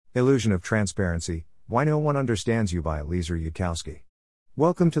Illusion of Transparency, Why No One Understands You by Eliezer Yudkowsky.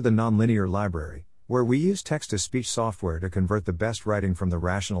 Welcome to the Nonlinear Library, where we use text-to-speech software to convert the best writing from the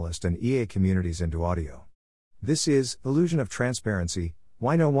Rationalist and EA communities into audio. This is Illusion of Transparency,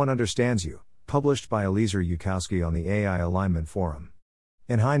 Why No One Understands You, published by Eliezer Yudkowsky on the AI Alignment Forum.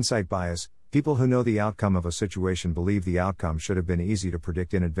 In hindsight bias, people who know the outcome of a situation believe the outcome should have been easy to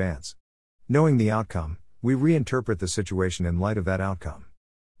predict in advance. Knowing the outcome, we reinterpret the situation in light of that outcome.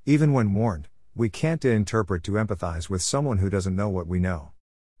 Even when warned, we can't interpret to empathize with someone who doesn't know what we know.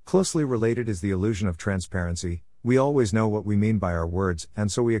 Closely related is the illusion of transparency. We always know what we mean by our words,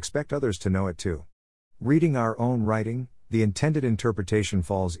 and so we expect others to know it too. Reading our own writing, the intended interpretation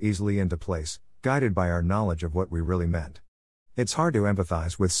falls easily into place, guided by our knowledge of what we really meant. It's hard to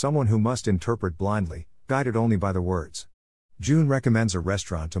empathize with someone who must interpret blindly, guided only by the words. June recommends a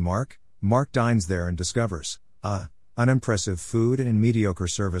restaurant to Mark. Mark dines there and discovers a. Unimpressive food and mediocre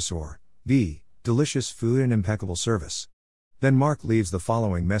service, or b. delicious food and impeccable service. Then Mark leaves the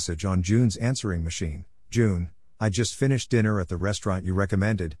following message on June's answering machine. June, I just finished dinner at the restaurant you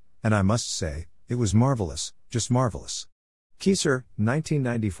recommended, and I must say, it was marvelous, just marvelous. Keysar,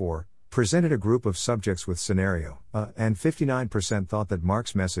 1994, presented a group of subjects with scenario and 59% thought that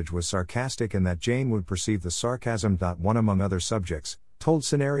Mark's message was sarcastic and that Jane would perceive the sarcasm. One among other subjects told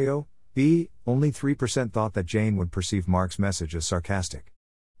scenario B, only 3% thought that Jane would perceive Mark's message as sarcastic.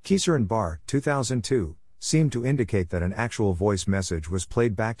 Keysar and Barr, 2002, seemed to indicate that an actual voice message was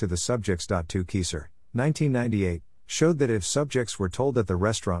played back to the subjects. Keysar, 1998, showed that if subjects were told that the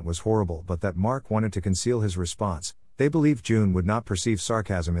restaurant was horrible but that Mark wanted to conceal his response, they believed June would not perceive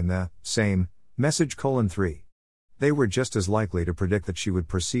sarcasm in the same message. 3. They were just as likely to predict that she would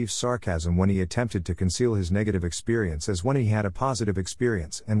perceive sarcasm when he attempted to conceal his negative experience as when he had a positive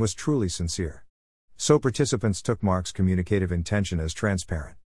experience and was truly sincere. So participants took Mark's communicative intention as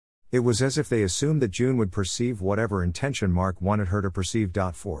transparent. It was as if they assumed that June would perceive whatever intention Mark wanted her to perceive.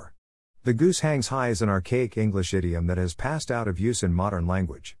 4. The goose hangs high is an archaic English idiom that has passed out of use in modern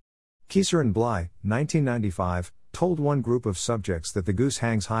language. Keysar and Bly, 1995, told one group of subjects that the goose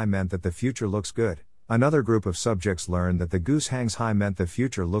hangs high meant that the future looks good. Another group of subjects learned that the goose hangs high meant the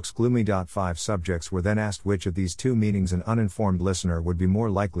future looks gloomy. 5 subjects were then asked which of these two meanings an uninformed listener would be more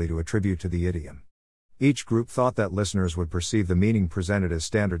likely to attribute to the idiom. Each group thought that listeners would perceive the meaning presented as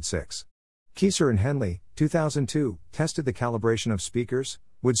standard. 6. Keysar and Henly, 2002, tested the calibration of speakers.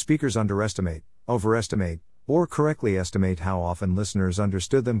 Would speakers underestimate, overestimate, or correctly estimate how often listeners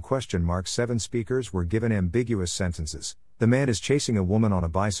understood them? 7 speakers were given ambiguous sentences. The man is chasing a woman on a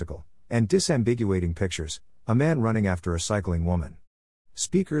bicycle, and disambiguating pictures, a man running after a cycling woman.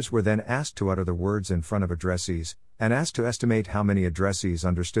 Speakers were then asked to utter the words in front of addressees, and asked to estimate how many addressees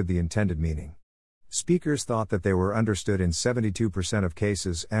understood the intended meaning. Speakers thought that they were understood in 72% of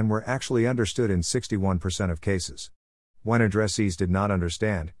cases and were actually understood in 61% of cases. When addressees did not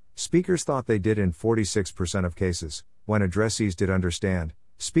understand, speakers thought they did in 46% of cases. When addressees did understand,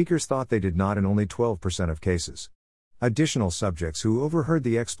 speakers thought they did not in only 12% of cases. Additional subjects who overheard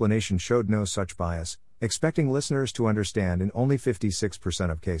the explanation showed no such bias, expecting listeners to understand in only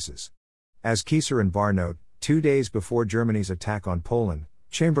 56% of cases. As Keysar and Barr note, 2 days before Germany's attack on Poland,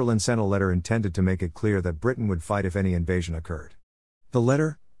 Chamberlain sent a letter intended to make it clear that Britain would fight if any invasion occurred. The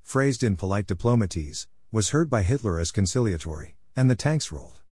letter, phrased in polite diplomatese, was heard by Hitler as conciliatory, and the tanks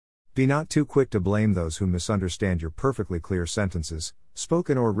rolled. Be not too quick to blame those who misunderstand your perfectly clear sentences,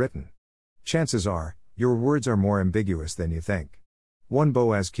 spoken or written. Chances are, your words are more ambiguous than you think. 1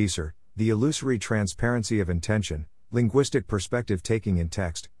 Boaz Keysar, The Illusory Transparency of Intention, Linguistic Perspective Taking in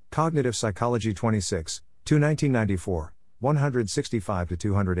Text, Cognitive Psychology 26, 1994,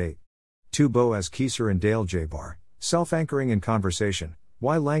 165-208. 2 Boaz Keysar and Dale J. Barr, Self-Anchoring in Conversation,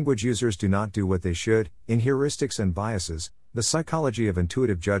 Why Language Users Do Not Do What They Should, in Heuristics and Biases, The Psychology of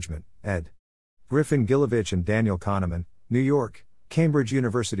Intuitive Judgment, ed. Griffin Gilovich and Daniel Kahneman, New York, Cambridge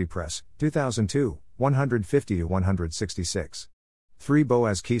University Press, 2002, 150-166. 3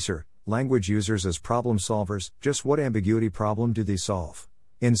 Boaz Keysar, Language Users as Problem Solvers, Just What Ambiguity Problem Do They Solve?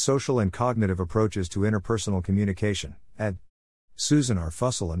 In Social and Cognitive Approaches to Interpersonal Communication, ed. Susan R.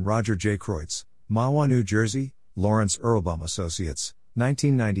 Fussell and Roger J. Kreutz, Mahwah, New Jersey, Lawrence Earlbaum Associates,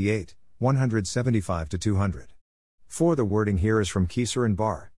 1998, 175-200. 4 The wording here is from Keysar and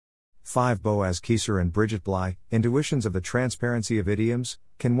Barr. 5 Boaz Keysar and Bridget Bly, Intuitions of the Transparency of Idioms,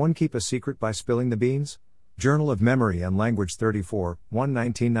 Can One Keep a Secret by Spilling the Beans? Journal of Memory and Language 34,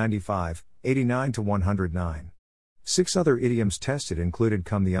 1995, 89-109. 6 other idioms tested included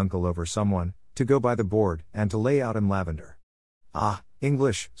come the uncle over someone, to go by the board, and to lay out in lavender. Ah,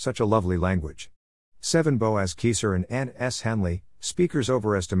 English, such a lovely language. 7 Boaz Keysar and Ann S. Henly, Speakers'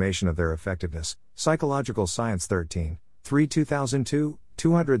 Overestimation of Their Effectiveness, Psychological Science 13, 3 2002,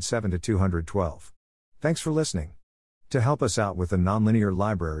 207-212. Thanks for listening. To help us out with the Nonlinear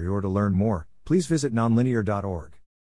Library or to learn more, please visit nonlinear.org.